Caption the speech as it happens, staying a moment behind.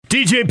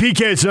DJ and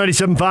PK, it's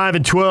 97.5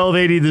 and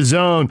 1280 The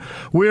Zone.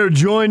 We're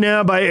joined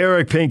now by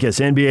Eric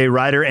Pincus, NBA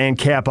writer and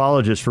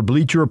capologist for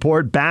Bleacher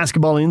Report,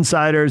 Basketball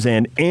Insiders,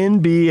 and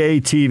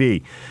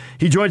NBAtv.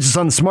 He joins us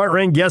on the Smart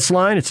Rain guest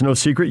line. It's no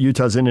secret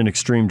Utah's in an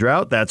extreme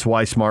drought. That's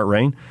why Smart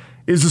Rain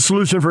is the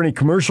solution for any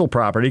commercial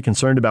property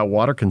concerned about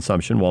water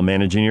consumption while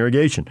managing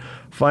irrigation.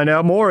 Find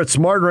out more at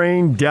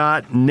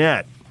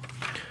smartrain.net.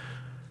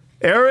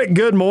 Eric,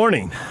 good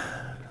morning.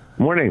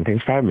 Morning.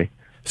 Thanks for having me.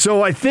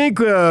 So I think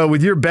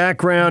with your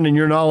background and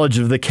your knowledge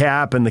of the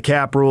cap and the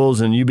cap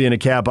rules and you being a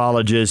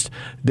capologist,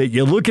 that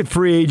you look at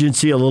free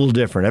agency a little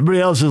different.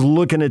 Everybody else is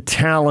looking at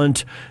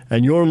talent,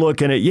 and you're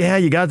looking at,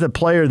 you got the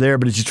player there,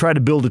 but as you try to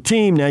build a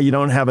team, now you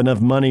don't have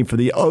enough money for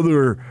the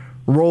other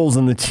roles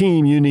in the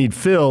team you need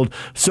filled.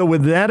 So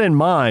with that in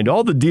mind,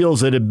 all the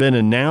deals that have been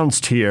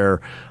announced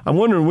here, I'm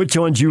wondering which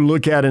ones you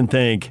look at and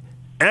think,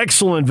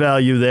 excellent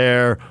value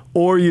there,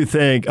 or you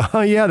think,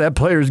 oh, yeah, that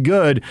player's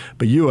good,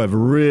 but you have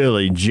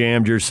really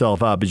jammed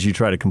yourself up as you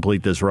try to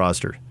complete this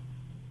roster.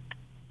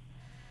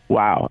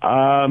 Wow.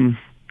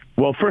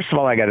 Well, first of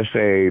all, I got to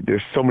say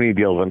there's so many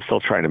deals. I'm still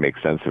trying to make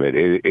sense of it.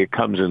 It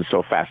comes in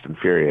so fast and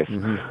furious.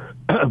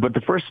 Mm-hmm. But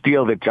the first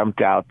deal that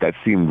jumped out that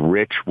seemed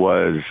rich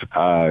was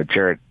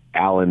Jarrett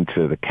Allen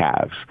to the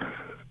Cavs.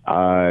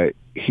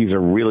 He's a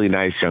really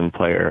nice young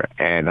player,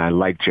 and I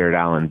like Jarrett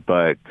Allen,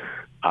 but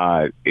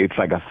it's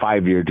like a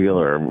 5-year deal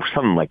or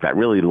something like that,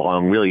 really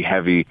long, really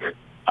heavy,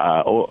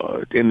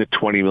 in the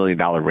 $20 million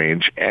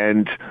range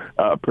and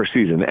per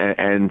season.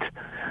 And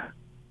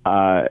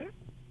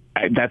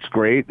that's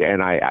great,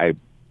 and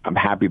I'm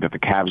happy that the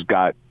Cavs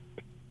got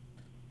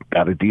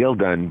a deal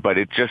done, but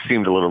it just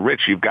seemed a little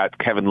rich. You've got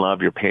Kevin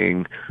Love you're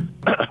paying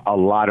a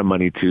lot of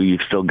money to.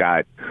 You've still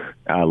got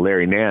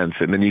Larry Nance,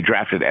 and then you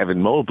drafted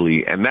Evan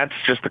Mobley, and that's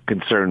just a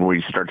concern where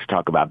you start to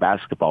talk about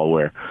basketball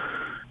where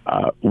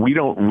we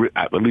don't,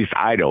 at least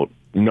I don't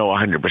know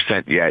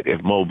 100% yet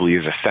if Mobley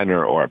is a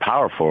center or a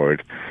power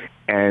forward.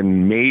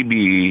 And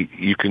maybe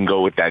you can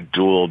go with that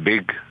dual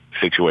big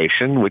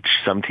situation, which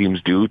some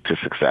teams do to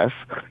success.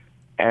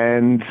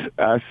 And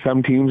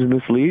some teams in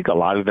this league, a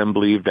lot of them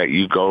believe that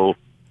you go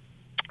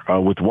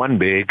with one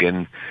big,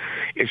 and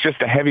it's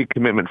just a heavy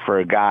commitment for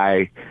a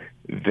guy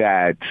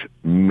that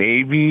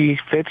maybe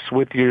fits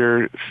with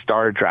your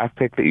star draft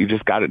pick that you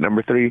just got at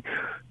number 3.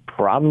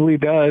 Probably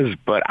does,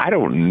 but I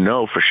don't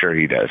know for sure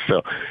he does.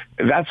 So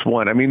that's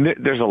one. I mean,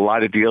 there's a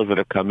lot of deals that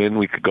have come in.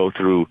 We could go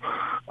through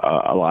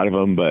a lot of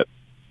them, but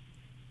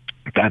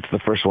that's the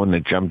first one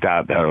that jumped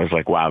out that I was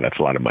like, wow, that's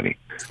a lot of money.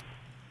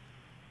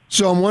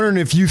 So I'm wondering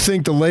if you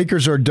think the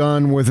Lakers are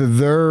done with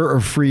their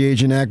free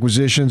agent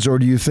acquisitions, or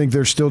do you think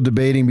they're still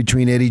debating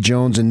between Eddie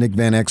Jones and Nick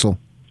Van Exel?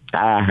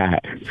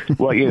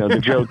 Well,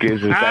 the joke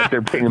is that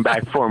they're bringing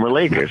back former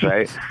Lakers,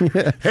 right?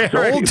 Yeah.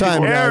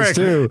 Old-time guys,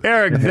 too.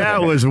 Eric,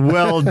 that was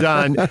well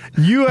done.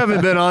 You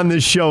haven't been on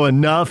this show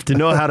enough to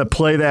know how to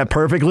play that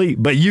perfectly,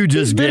 but you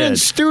just did. He's been in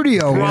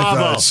studio with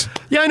us.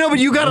 Yeah, I know, but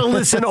you got to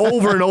listen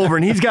over and over,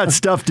 and he's got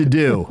stuff to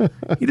do.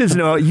 He doesn't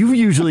know. You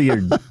usually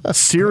are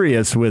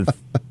serious with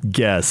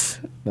guests.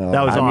 No.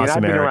 That was awesome,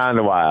 I've been Eric. around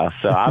a while,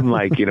 so I'm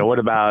like, what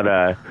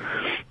about,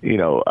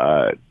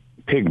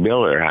 Pig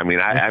Miller. I mean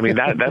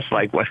that's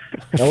like what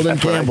Eldon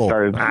Campbell.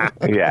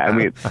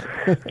 Yeah,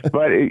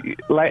 but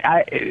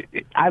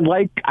I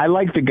like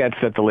the gets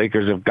that the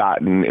Lakers have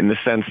gotten in the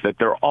sense that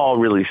they're all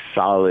really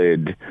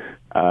solid.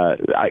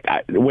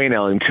 Wayne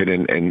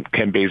Ellington and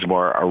Ken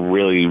Bazemore are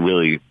really,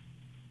 really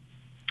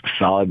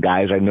solid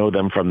guys. I know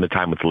them from the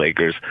time with the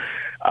Lakers.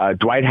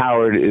 Dwight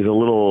Howard is a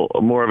little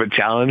more of a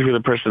challenge with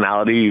a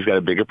personality. He's got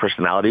a bigger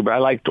personality, but I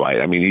like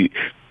Dwight. I mean,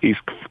 he's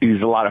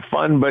a lot of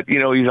fun, but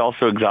he's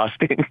also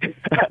exhausting.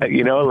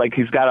 Like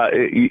he's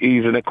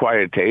an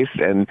acquired taste,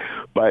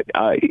 but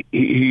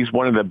he's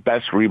one of the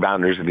best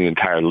rebounders in the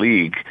entire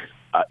league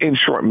in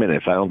short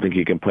minutes. I don't think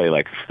he can play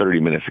like 30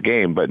 minutes a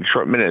game, but in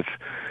short minutes,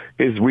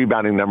 his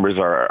rebounding numbers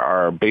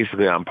are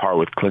basically on par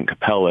with Clint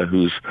Capella,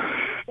 who's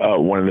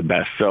one of the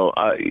best. So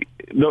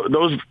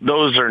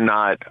those are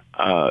not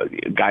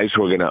guys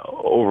who are going to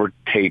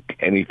overtake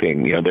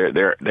anything.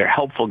 They're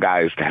helpful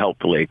guys to help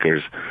the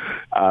Lakers.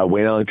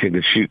 Wayne Ellington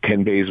can shoot.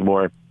 Ken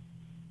Bazemore,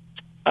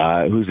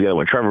 who's the other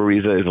one? Trevor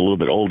Ariza is a little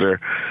bit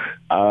older.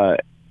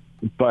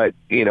 But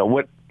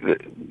what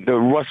the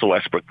Russell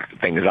Westbrook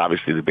thing is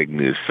obviously the big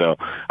news. So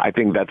I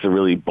think that's a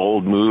really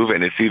bold move,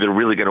 and it's either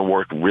really going to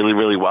work really,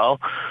 really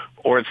well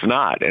or it's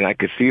not. And I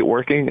could see it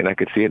working, and I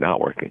could see it not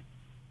working.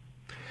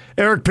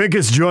 Eric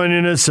Pincus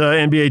joining us,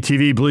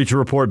 NBAtv, Bleacher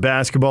Report,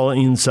 Basketball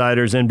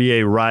Insiders,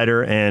 NBA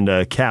writer and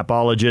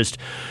capologist.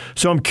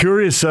 So I'm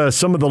curious,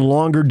 some of the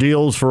longer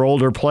deals for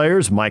older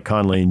players, Mike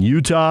Conley in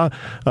Utah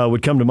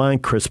would come to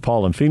mind. Chris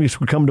Paul in Phoenix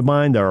would come to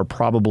mind. There are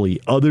probably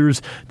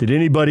others. Did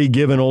anybody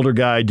give an older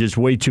guy just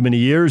way too many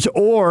years?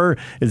 Or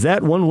is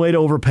that one way to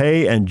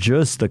overpay and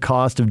just the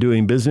cost of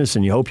doing business,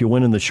 and you hope you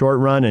win in the short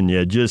run and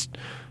you just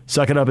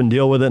suck it up and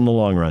deal with it in the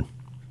long run?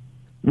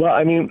 Well,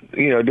 I mean,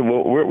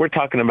 we're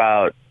talking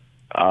about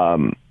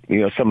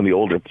some of the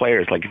older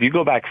players. Like if you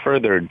go back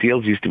further,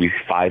 deals used to be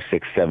 5,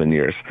 6, 7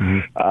 years,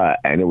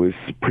 and it was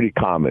pretty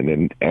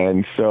common.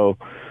 And so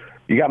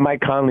you got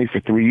Mike Conley for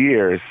 3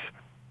 years.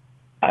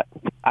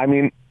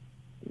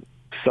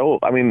 So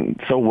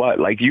what?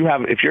 Like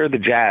if you're the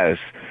Jazz,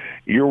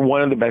 you're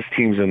one of the best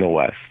teams in the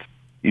West.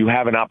 You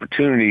have an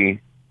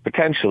opportunity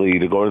potentially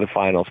to go to the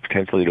finals,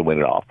 potentially to win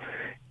it all.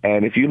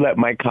 And if you let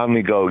Mike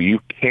Conley go, you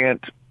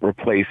can't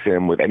replace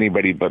him with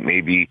anybody but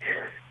maybe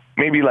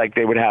like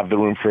they would have the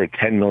room for a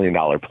 $10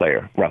 million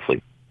player,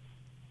 roughly,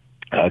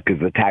 because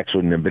the tax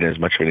wouldn't have been as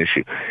much of an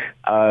issue.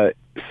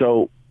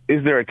 So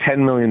is there a $10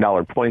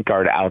 million point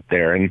guard out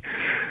there? And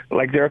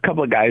like there are a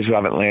couple of guys who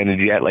haven't landed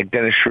yet. Like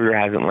Dennis Schroeder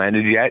hasn't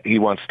landed yet. He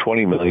wants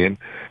 $20 million.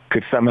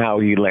 Could somehow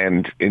he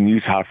land in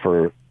Utah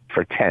for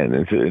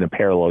 10 in a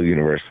parallel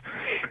universe?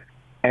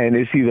 And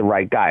is he the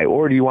right guy?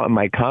 Or do you want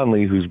Mike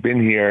Conley, who's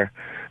been here,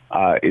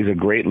 is a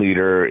great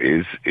leader,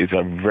 is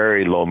a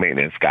very low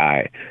maintenance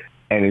guy,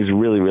 and is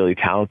really, really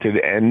talented?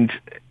 And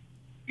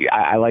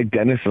I like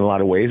Dennis in a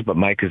lot of ways, but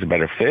Mike is a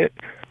better fit.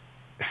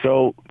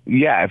 So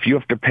yeah, if you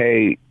have to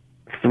pay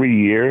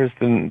 3 years,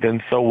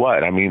 then so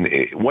what? I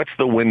mean, what's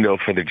the window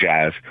for the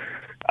Jazz?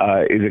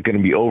 Is it going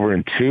to be over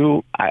in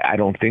 2? I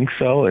don't think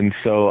so. And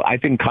so I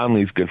think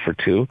Conley's good for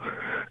 2.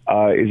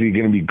 Is he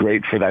going to be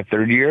great for that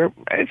 3rd year?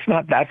 It's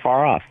not that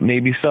far off.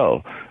 Maybe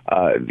so.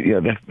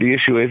 The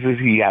issue is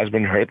he has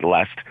been hurt the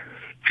last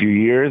few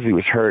years. He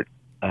was hurt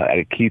at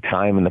a key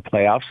time in the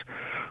playoffs.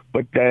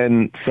 But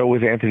then so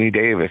was Anthony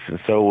Davis, and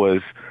so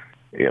was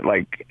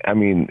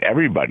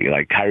everybody,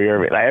 like Kyrie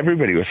Irving.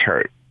 Everybody was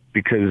hurt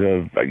because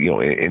of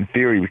in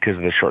theory because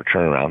of the short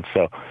turnaround.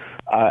 So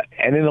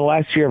and in the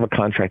last year of a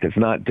contract, it's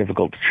not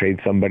difficult to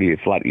trade somebody.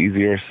 It's a lot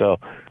easier. So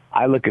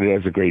I look at it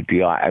as a great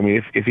deal. I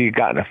mean, if he had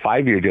gotten a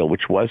 5-year deal,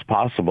 which was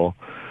possible,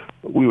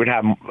 we would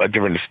have a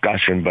different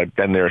discussion. But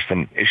then there are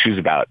some issues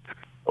about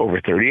over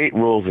 38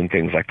 rules and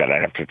things like that.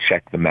 I'd have to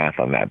check the math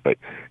on that. But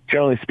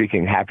generally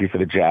speaking, happy for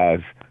the Jazz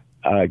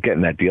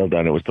getting that deal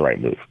done. It was the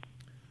right move.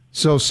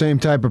 So same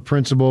type of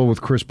principle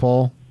with Chris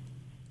Paul?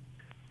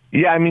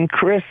 Yeah, I mean,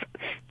 Chris,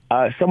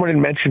 someone had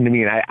mentioned to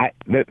me,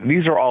 and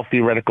these are all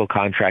theoretical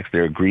contracts.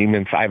 They're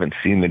agreements. I haven't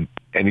seen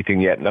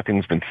anything yet.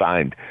 Nothing's been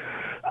signed.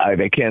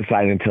 They can't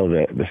sign until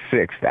the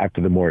 6th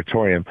after the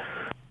moratorium.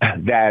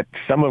 That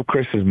some of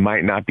Chris's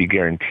might not be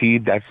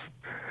guaranteed. That's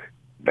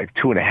like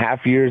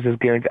 2.5 years is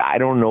guaranteed. I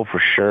don't know for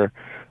sure.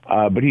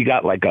 But he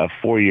got like a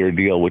 4-year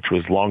deal, which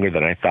was longer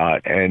than I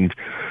thought. And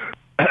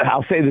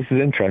I'll say this is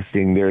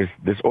interesting. There's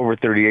this over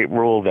 38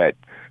 rule that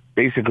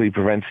basically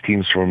prevents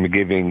teams from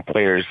giving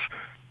players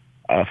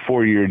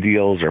 4-year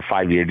deals or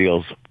 5-year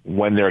deals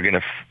when they're going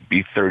to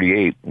be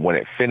 38 when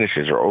it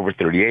finishes, or over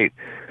 38.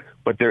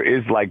 But there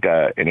is like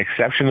an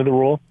exception to the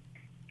rule,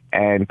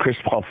 and Chris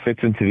Paul fits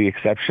into the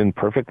exception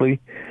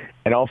perfectly.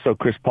 And also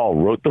Chris Paul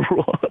wrote the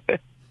rule.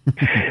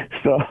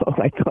 So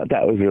I thought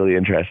that was really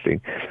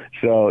interesting.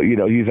 So, he's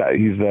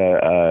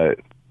the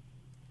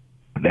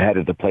head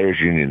of the players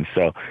union.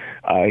 So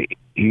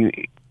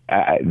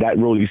that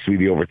rule used to be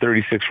the over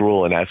 36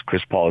 rule, and as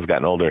Chris Paul has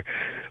gotten older.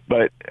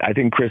 But I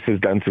think Chris has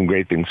done some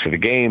great things for the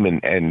game,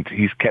 and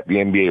he's kept the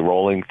NBA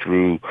rolling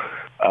through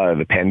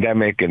the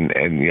pandemic. And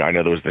I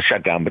know there was the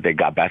shutdown, but they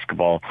got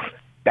basketball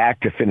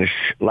back to finish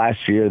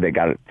last year. They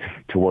got it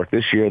to work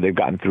this year. They've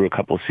gotten through a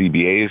couple of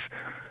CBAs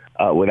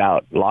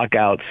without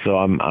lockouts. So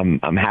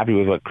I'm happy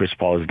with what Chris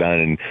Paul has done,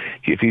 and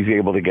if he's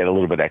able to get a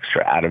little bit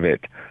extra out of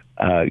it,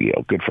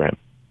 good for him.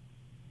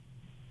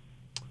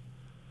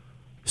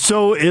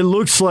 So it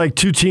looks like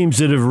 2 teams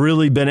that have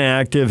really been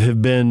active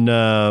have been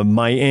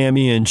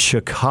Miami and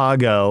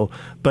Chicago.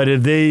 But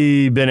have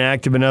they been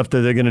active enough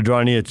that they're going to draw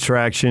any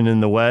attraction in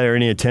the West or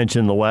any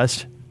attention in the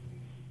West?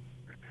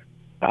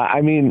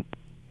 I mean,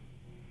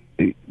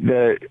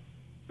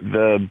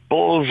 the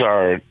Bulls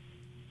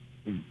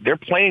they're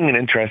playing an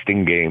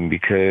interesting game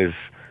because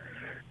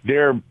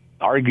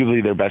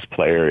arguably their best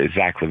player is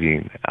Zach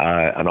LaVine,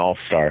 an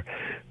all-star,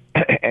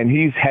 and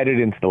he's headed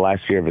into the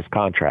last year of his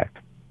contract.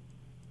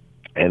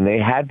 And they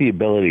had the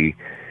ability,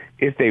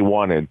 if they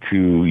wanted,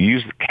 to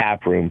use the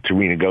cap room to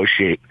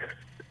renegotiate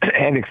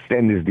and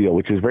extend his deal,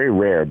 which is very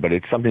rare, but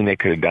it's something they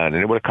could have done.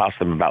 And it would have cost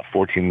them about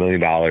 $14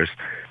 million.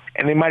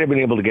 And they might have been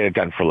able to get it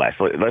done for less.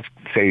 Let's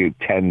say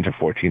 $10 to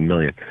 $14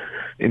 million.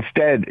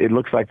 Instead, it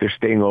looks like they're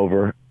staying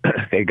over.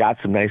 They got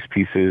some nice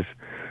pieces.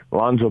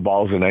 Lonzo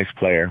Ball's a nice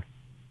player.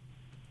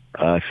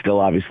 Still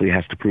obviously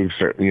has to prove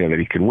that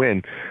he can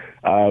win.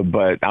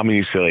 But I'm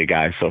a UCLA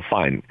guy, so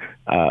fine.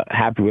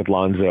 Happy with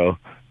Lonzo.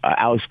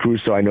 Alex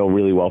Caruso I know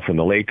really well from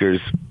the Lakers.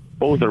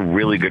 Both are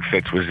really good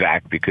fits with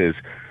Zach because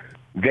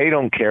they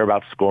don't care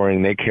about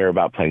scoring. They care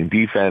about playing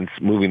defense,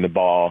 moving the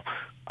ball.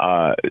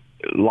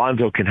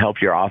 Lonzo can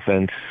help your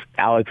offense.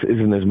 Alex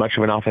isn't as much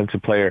of an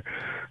offensive player,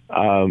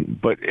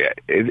 but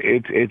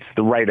it's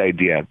the right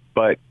idea.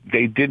 But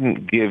they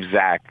didn't give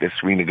Zach this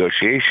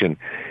renegotiation.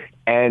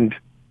 And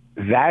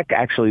Zach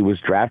actually was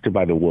drafted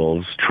by the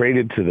Wolves,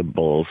 traded to the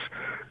Bulls.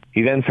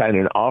 He then signed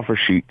an offer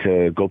sheet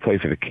to go play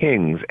for the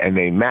Kings, and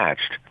they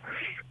matched.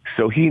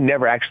 So he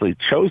never actually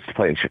chose to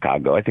play in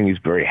Chicago. I think he's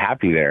very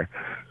happy there.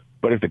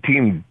 But if the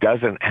team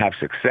doesn't have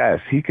success,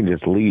 he can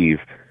just leave,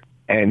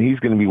 and he's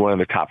going to be one of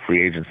the top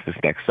free agents this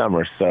next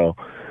summer. So,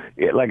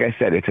 like I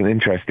said, it's an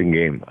interesting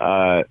game.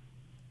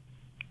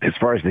 As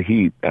far as the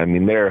Heat, I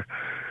mean,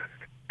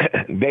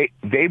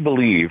 they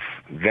believe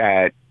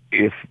that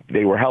if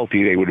they were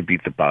healthy, they would have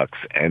beat the Bucks,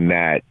 and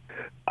that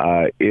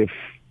if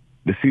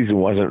the season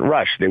wasn't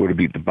rushed, they would have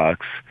beat the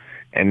Bucks.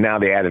 And now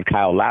they added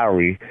Kyle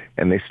Lowry,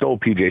 and they stole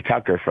P.J.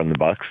 Tucker from the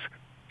Bucks.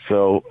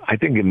 So I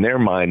think in their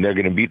mind, they're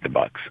going to beat the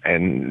Bucks,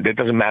 and it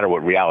doesn't matter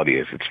what reality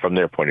is; it's from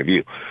their point of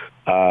view.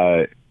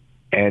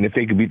 And if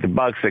they could beat the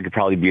Bucks, they could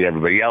probably beat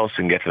everybody else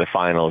and get to the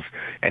finals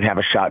and have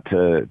a shot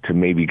to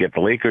maybe get the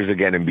Lakers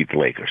again and beat the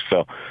Lakers.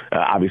 So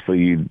obviously,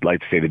 you'd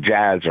like to say the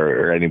Jazz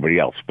or anybody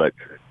else, but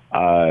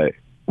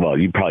well,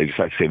 you'd probably just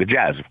like to say the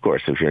Jazz, of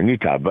course, if you're in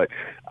Utah. But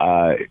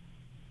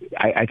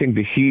I think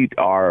the Heat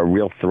are a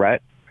real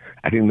threat.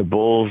 I think the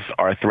Bulls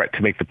are a threat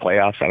to make the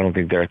playoffs. I don't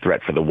think they're a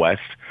threat for the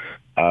West.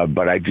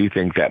 But I do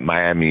think that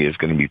Miami is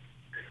going to be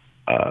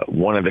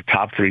one of the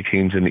top three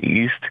teams in the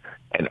East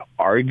and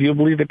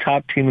arguably the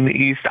top team in the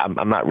East.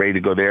 I'm not ready to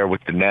go there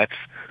with the Nets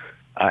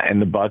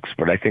and the Bucks,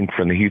 but I think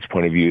from the Heat's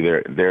point of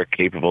view, they're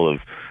capable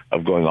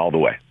of going all the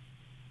way.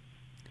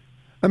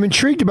 I'm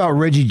intrigued about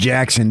Reggie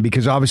Jackson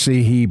because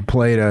obviously he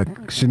played a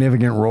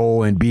significant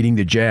role in beating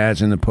the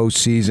Jazz in the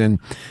postseason,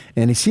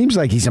 and he seems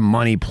like he's a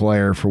money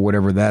player for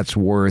whatever that's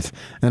worth.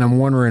 And I'm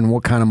wondering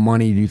what kind of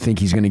money do you think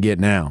he's going to get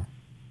now?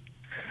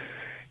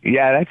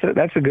 Yeah,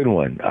 that's a good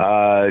one.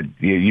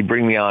 You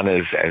bring me on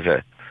as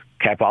a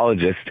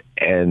capologist,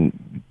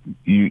 and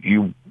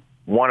you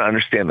want to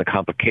understand the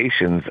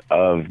complications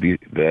of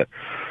the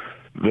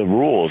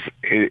rules.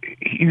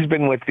 He's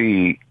been with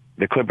the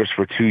Clippers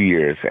for 2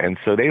 years, and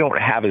so they don't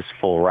have his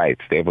full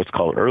rights. They have what's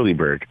called early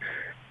bird.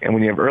 And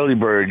when you have early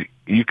bird,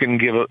 you can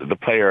give the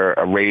player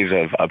a raise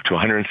of up to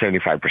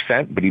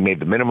 175%, but he made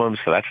the minimum,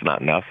 so that's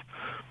not enough.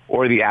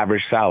 Or the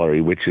average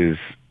salary, which is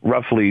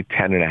roughly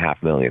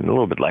 $10.5 million, a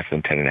little bit less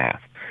than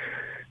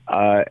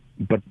 $10.5.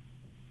 But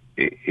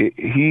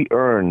he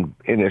earned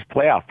in his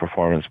playoff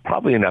performance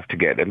probably enough to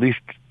get at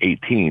least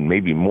 18,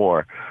 maybe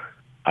more.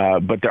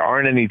 But there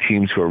aren't any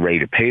teams who are ready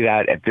to pay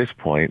that at this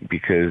point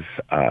because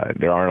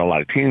there aren't a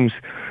lot of teams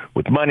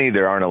with money.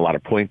 There aren't a lot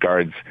of point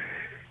guards.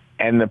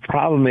 And the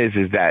problem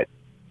is that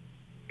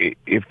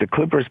if the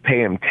Clippers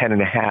pay him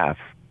 10.5,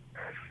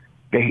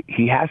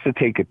 he has to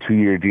take a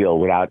 2-year deal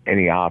without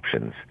any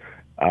options,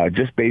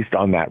 just based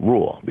on that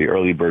rule, the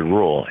early bird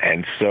rule.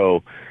 And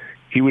so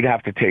he would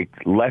have to take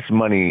less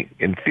money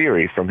in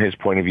theory from his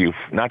point of view,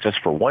 not just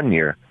for 1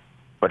 year,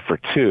 but for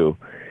 2.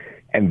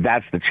 And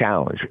that's the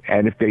challenge.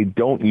 And if they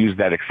don't use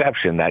that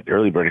exception, that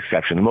early bird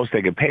exception, the most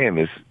they could pay him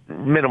is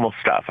minimal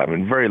stuff. I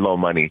mean, very low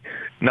money,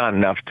 not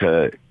enough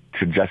to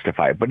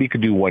justify it. But he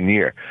could do 1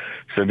 year.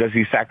 So does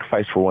he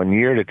sacrifice for 1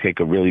 year to take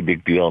a really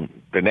big deal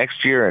the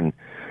next year? And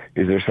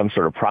is there some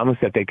sort of promise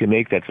that they can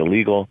make that's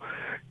illegal?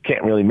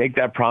 Can't really make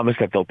that promise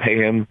that they'll pay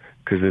him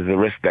because there's a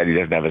risk that he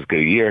doesn't have as good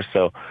a year.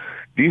 So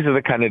these are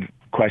the kind of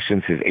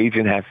questions his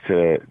agent has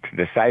to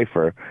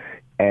decipher,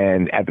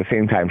 and at the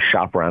same time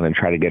shop around and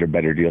try to get a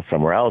better deal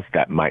somewhere else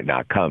that might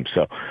not come.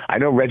 So I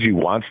know Reggie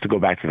wants to go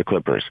back to the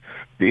Clippers.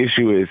 The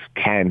issue is,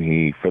 can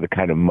he for the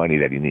kind of money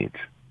that he needs?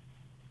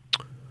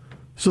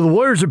 So the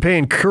Warriors are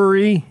paying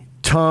Curry,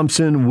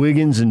 Thompson,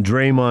 Wiggins, and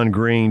Draymond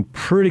Green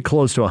pretty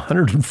close to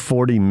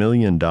 $140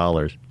 million.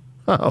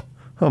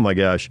 Oh my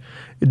gosh.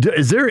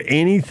 Is there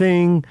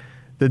anything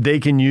that they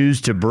can use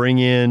to bring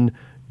in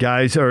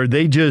guys, or are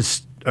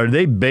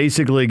they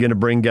basically going to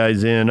bring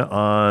guys in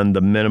on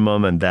the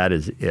minimum and that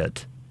is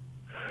it?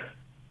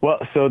 Well,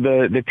 so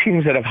the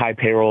teams that have high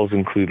payrolls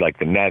include like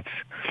the Nets,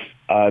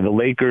 the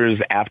Lakers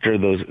after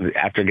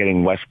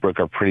getting Westbrook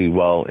are pretty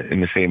well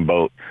in the same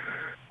boat.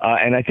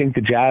 And I think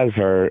the Jazz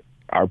are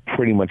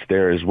pretty much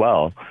there as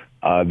well.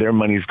 Their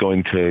money's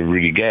going to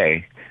Rudy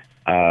Gay.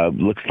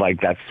 Looks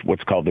like that's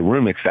what's called the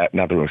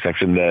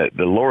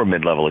the lower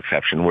mid-level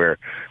exception, where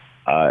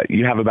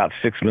you have about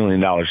 $6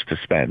 million to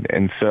spend.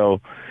 And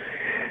so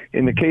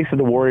in the case of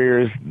the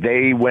Warriors,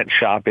 they went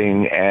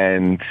shopping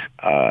and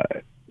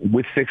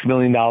with $6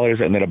 million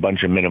and then a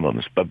bunch of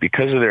minimums. But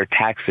because of their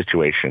tax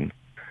situation,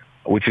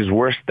 which is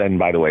worse than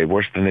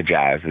the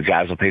Jazz. The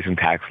Jazz will pay some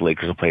tax, the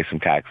Lakers will pay some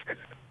tax.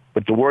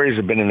 But the Warriors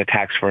have been in the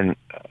tax for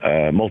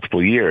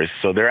multiple years,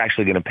 so they're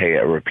actually going to pay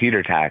a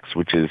repeater tax,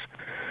 which is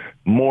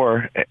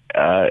more.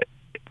 They're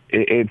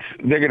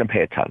going to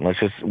pay a ton.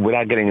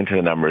 Without getting into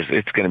the numbers,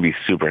 it's going to be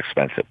super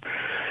expensive.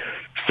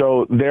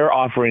 So they're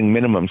offering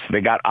minimums.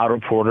 They got Otto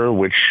Porter,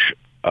 which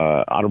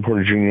Otto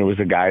Porter Jr. was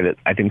a guy that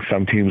I think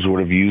some teams would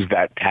have used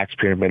that tax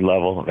pyramid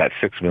level, that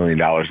 $6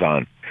 million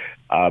on.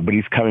 But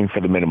he's coming for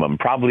the minimum,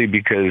 probably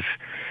because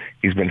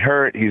he's been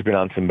hurt, he's been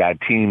on some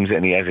bad teams,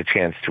 and he has a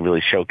chance to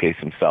really showcase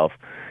himself.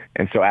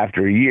 And so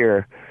after a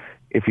year,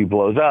 if he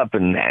blows up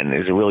and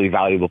is a really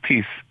valuable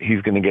piece,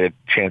 he's going to get a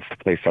chance to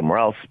play somewhere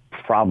else,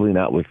 probably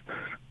not with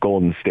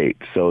Golden State.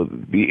 So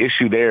the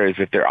issue there is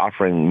if they're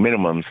offering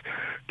minimums,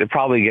 they're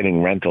probably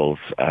getting rentals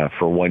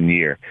for 1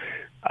 year.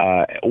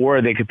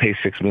 or they could pay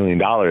 $6 million,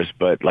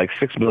 but like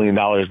 $6 million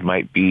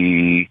might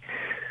be,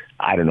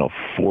 I don't know,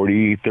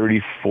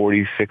 $46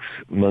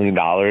 million,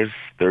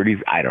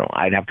 30, I don't know.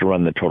 I'd have to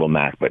run the total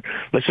math, but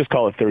let's just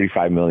call it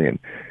 $35 million.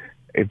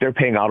 If they're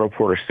paying Otto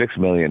Porter $6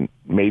 million,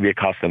 maybe it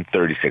costs them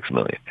 $36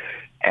 million.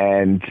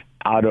 And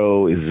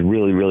Otto is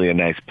really, really a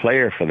nice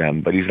player for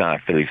them, but he's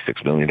not a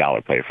 $36 million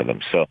player for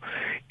them. So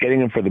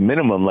getting him for the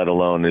minimum, let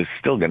alone, is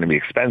still going to be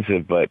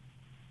expensive, but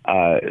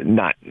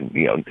not,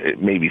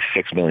 maybe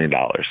 $6 million,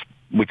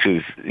 which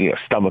is,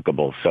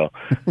 stomachable. So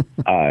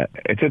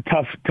it's a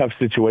tough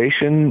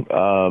situation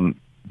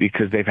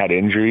because they've had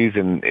injuries,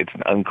 and it's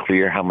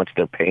unclear how much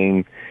they're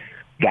paying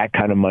that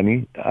kind of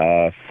money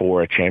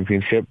for a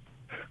championship.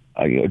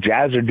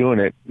 Jazz are doing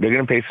it. They're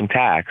going to pay some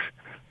tax,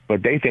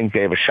 but they think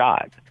they have a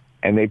shot,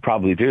 and they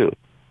probably do.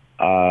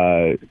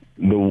 The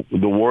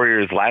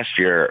Warriors last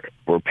year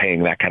were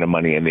paying that kind of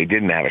money, and they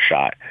didn't have a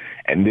shot.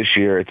 And this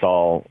year, it's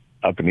all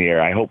up in the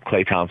air. I hope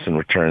Klay Thompson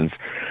returns.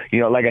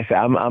 Like I said,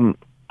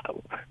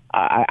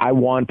 I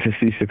want to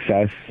see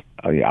success.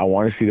 I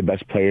want to see the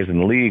best players in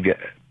the league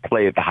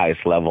play at the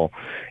highest level,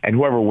 and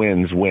whoever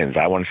wins.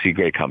 I want to see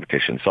great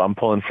competition. So I'm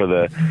pulling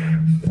for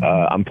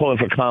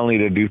Conley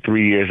to do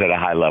 3 years at a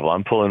high level.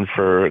 I'm pulling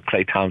for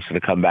Klay Thompson to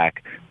come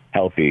back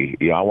healthy.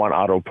 I want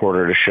Otto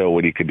Porter to show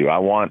what he could do. I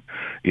want,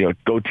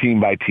 go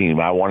team by team.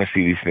 I want to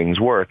see these things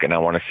work, and I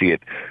want to see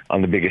it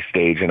on the biggest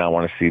stage, and I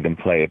want to see them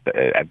play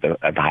at the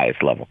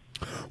highest level.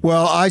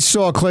 Well, I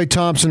saw Klay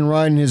Thompson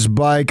riding his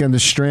bike on the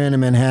Strand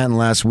in Manhattan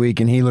last week,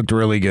 and he looked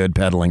really good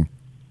pedaling.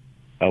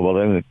 Oh, well,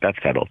 then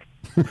that's settled.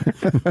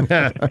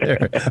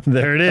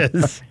 there it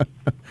is.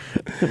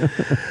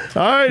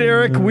 All right,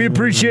 Eric, we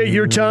appreciate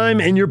your time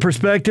and your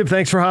perspective.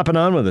 Thanks for hopping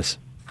on with us.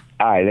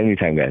 All right,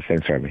 anytime, guys.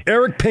 Thanks for having me.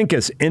 Eric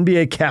Pincus,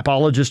 NBA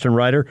capologist and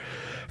writer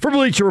for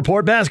Bleacher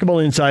Report, Basketball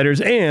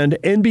Insiders, and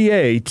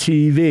NBA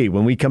TV.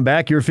 When we come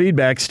back, your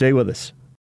feedback. Stay with us.